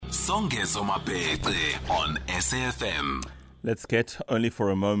Songezo Mapete on SAFM. Let's get, only for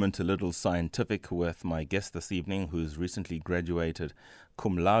a moment, a little scientific with my guest this evening, who's recently graduated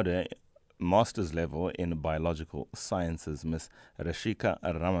cum laude, master's level in biological sciences, Miss Reshika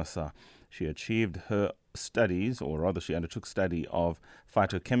Ramasar. She achieved her studies, or rather she undertook study of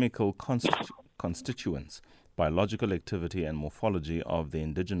phytochemical constituents, biological activity and morphology of the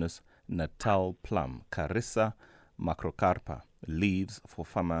indigenous Natal plum, Carissa macrocarpa, leaves for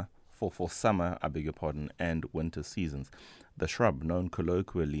summer, and winter seasons. The shrub, known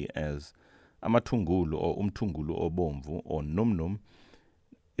colloquially as amatungulu or umtungulu or bomvu or numnum,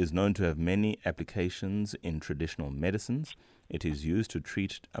 is known to have many applications in traditional medicines. It is used to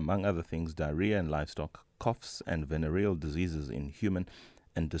treat, among other things, diarrhea in livestock, coughs and venereal diseases in human,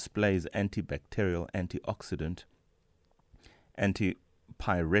 and displays antibacterial, antioxidant,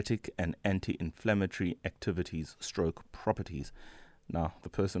 antipyretic and anti-inflammatory activities, properties. Now, the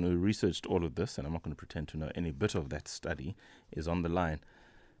person who researched all of this, and I'm not going to pretend to know any bit of that study, is on the line.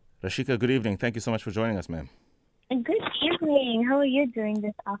 Reshika, good evening. Thank you so much for joining us, ma'am. Good evening. How are you doing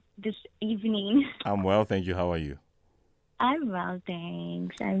this evening? I'm well, thank you. How are you? I'm well,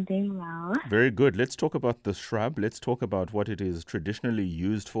 thanks. I'm doing well. Very good. Let's talk about the shrub. Let's talk about what it is traditionally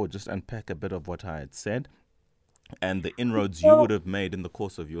used for. Just unpack a bit of what I had said and the inroads you would have made in the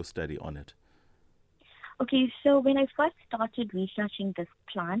course of your study on it. Okay, so when I first started researching this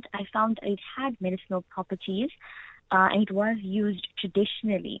plant, I found it had medicinal properties, and it was used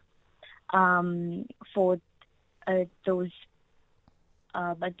traditionally for those,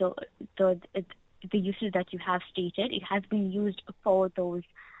 but the uses that you have stated. It has been used for those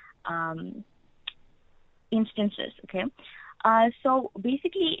instances. Okay, so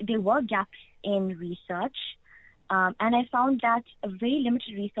basically there were gaps in research, and I found that a very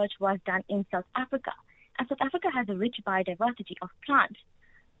limited research was done in South Africa. And South Africa has a rich biodiversity of plants.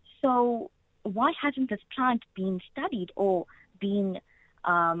 So why hasn't this plant been studied or been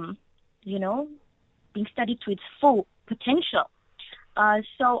studied to its full potential?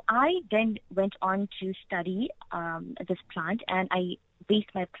 So I then went on to study this plant, and I based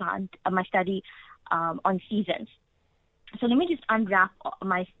my study on seasons. So let me just unwrap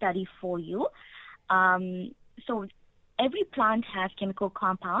my study for you. So every plant has chemical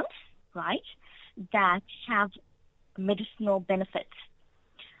compounds, right, that have medicinal benefits.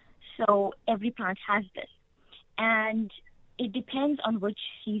 So every plant has this. And it depends on which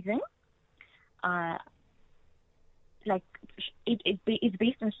season. It's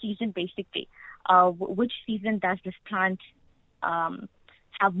based on season, basically. Which season does this plant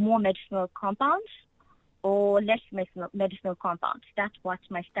have more medicinal compounds or less medicinal compounds? That's what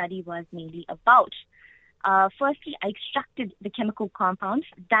my study was mainly about. Firstly, I extracted the chemical compounds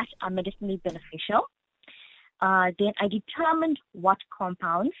that are medicinally beneficial. Then I determined what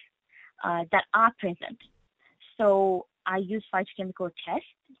compounds that are present. So I used phytochemical tests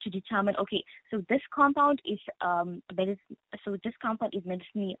to determine, okay, so this compound is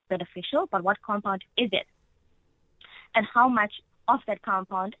medicinally beneficial, but what compound is it? And how much of that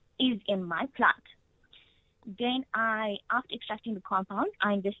compound is in my plant? Then after extracting the compound,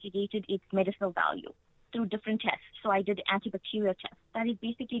 I investigated its medicinal value through different tests. So I did the antibacterial test. That is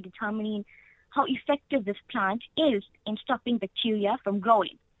basically determining how effective this plant is in stopping bacteria from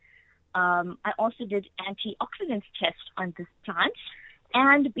growing. I also did antioxidants test on this plant.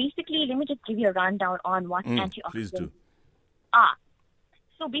 And basically, let me just give you a rundown on what antioxidants are.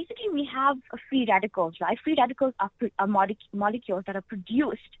 So basically, we have free radicals, right? Free radicals are molecules that are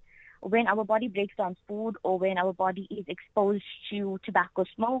produced when our body breaks down food or when our body is exposed to tobacco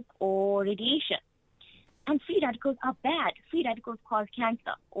smoke or radiation. And free radicals are bad. Free radicals cause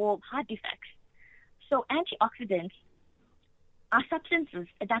cancer or heart defects. So antioxidants are substances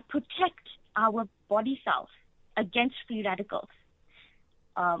that protect our body cells against free radicals.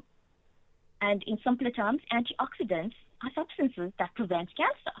 And in simpler terms, antioxidants are substances that prevent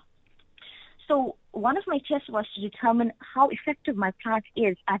cancer. So one of my tests was to determine how effective my plant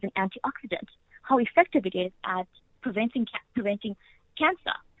is as an antioxidant, how effective it is at preventing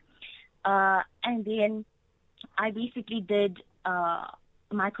cancer. And then I basically did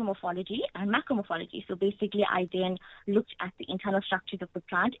micromorphology and macromorphology. So basically, I then looked at the internal structures of the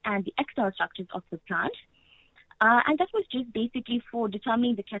plant and the external structures of the plant. And that was just basically for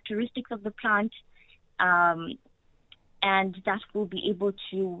determining the characteristics of the plant. And that will be able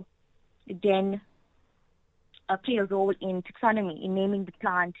to then play a role in taxonomy, in naming the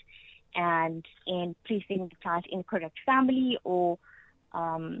plant and in placing the plant in the correct family or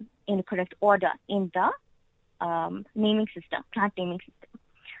in the correct order in the naming system, plant naming system.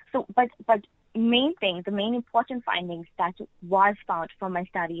 So, but the main important findings that was found from my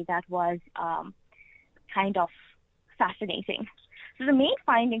study that was kind of fascinating. So the main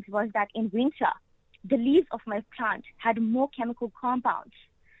findings was that in winter, the leaves of my plant had more chemical compounds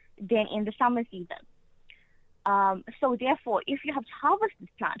than in the summer season. So therefore, if you have to harvest this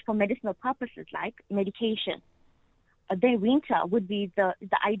plant for medicinal purposes like medication, then winter would be the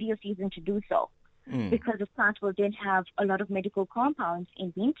ideal season to do so, because the plant will then have a lot of medical compounds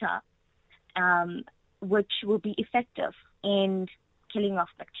in winter, which will be effective in killing off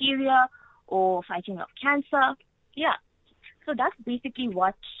bacteria or fighting off cancer. Yeah. So that's basically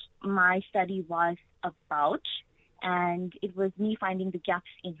what my study was about. And it was me finding the gaps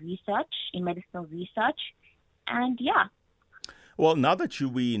in research, in medicinal research. And yeah. Well, now that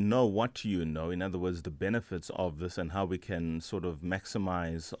we know what you know, in other words, the benefits of this and how we can sort of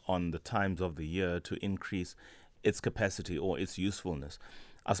maximize on the times of the year to increase its capacity or its usefulness,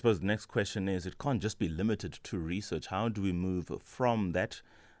 I suppose the next question is, it can't just be limited to research. How do we move from that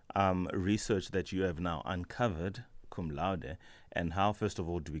research that you have now uncovered, cum laude, and how, first of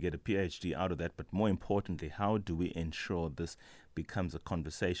all, do we get a PhD out of that? But more importantly, how do we ensure this becomes a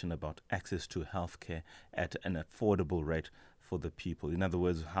conversation about access to healthcare at an affordable rate for the people? In other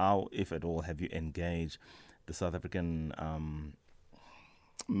words, how, if at all, have you engaged the South African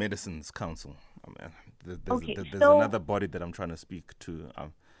Medicines Council? There's another body that I'm trying to speak to.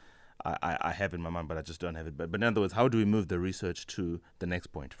 I have in my mind, but I just don't have it. But in other words, how do we move the research to the next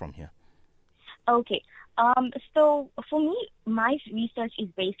point from here? Okay. So for me, my research is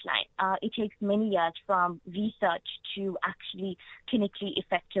baseline. It takes many years from research to actually clinically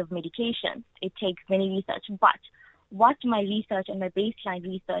effective medications. It takes many research. But what my research and my baseline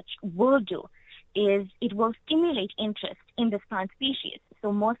research will do is it will stimulate interest in this plant species.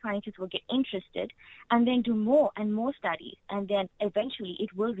 So more scientists will get interested and then do more and more studies. And then eventually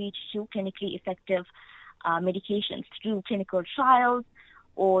it will reach to clinically effective medications through clinical trials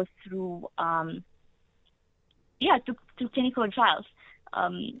or through through clinical trials.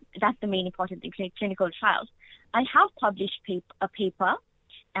 That's the main important thing, clinical trials. I have published a paper,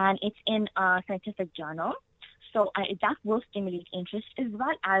 and it's in a scientific journal. So that will stimulate interest, as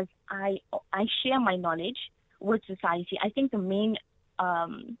well as I share my knowledge with society. I think the main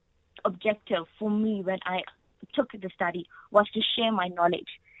objective for me when I took the study was to share my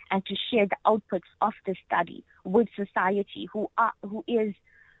knowledge and to share the outputs of the study with society who is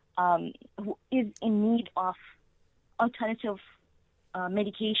in need of alternative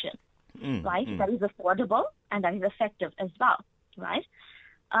medication, right? That is affordable and that is effective as well, right?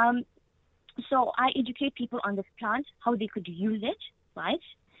 So I educate people on this plant, how they could use it, right?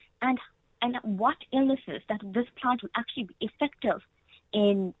 And what illnesses that this plant would actually be effective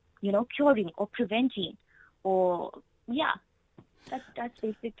in, curing or preventing, or that's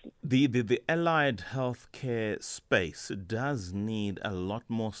basically. The allied healthcare space does need a lot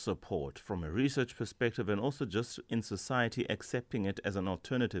more support from a research perspective, and also just in society accepting it as an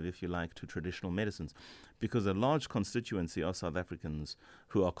alternative, if you like, to traditional medicines. Because a large constituency of South Africans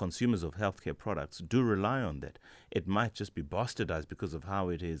who are consumers of healthcare products do rely on that. It might just be bastardized because of how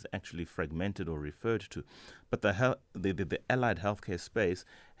it is actually fragmented or referred to. But the allied healthcare space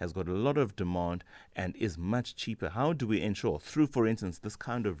has got a lot of demand and is much cheaper. How do we ensure, through, for instance, this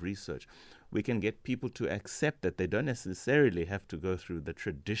kind of research, we can get people to accept that they don't necessarily have to go through the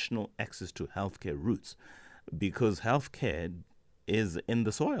traditional access to healthcare routes? Because healthcare is in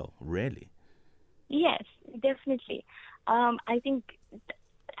the soil, really. Yes, definitely. I think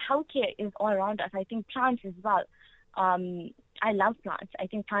healthcare is all around us. I think plants as well. I love plants. I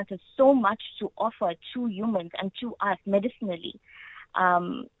think plants have so much to offer to humans and to us medicinally.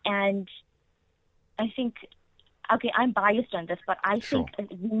 And I think, okay, I'm biased on this, but I think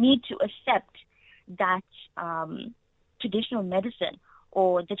we need to accept that traditional medicine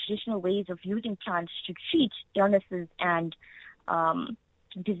or the traditional ways of using plants to treat illnesses and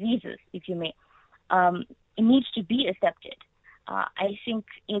diseases, if you may, it needs to be accepted. I think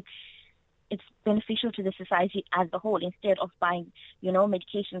it's beneficial to the society as a whole, instead of buying,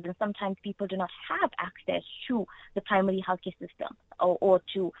 medications. And sometimes people do not have access to the primary healthcare system or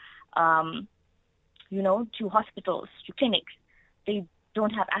to, to hospitals, to clinics. They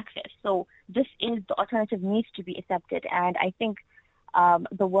don't have access. So this is the alternative needs to be accepted. And I think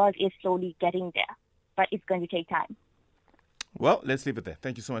the world is slowly getting there, but it's going to take time. Well, let's leave it there.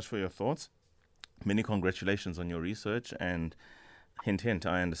 Thank you so much for your thoughts. Many congratulations on your research, and hint, hint,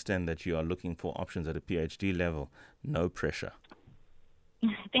 I understand that you are looking for options at a PhD level. No pressure.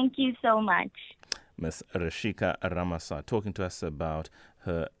 Thank you so much. Ms. Reshika Ramasar, talking to us about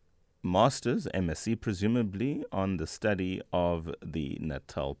her master's, MSc presumably, on the study of the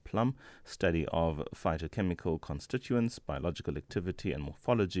Natal plum, study of phytochemical constituents, biological activity and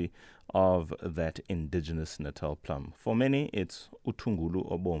morphology of that indigenous Natal plum. For many, it's utungulu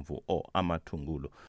obomvu or amatungulu.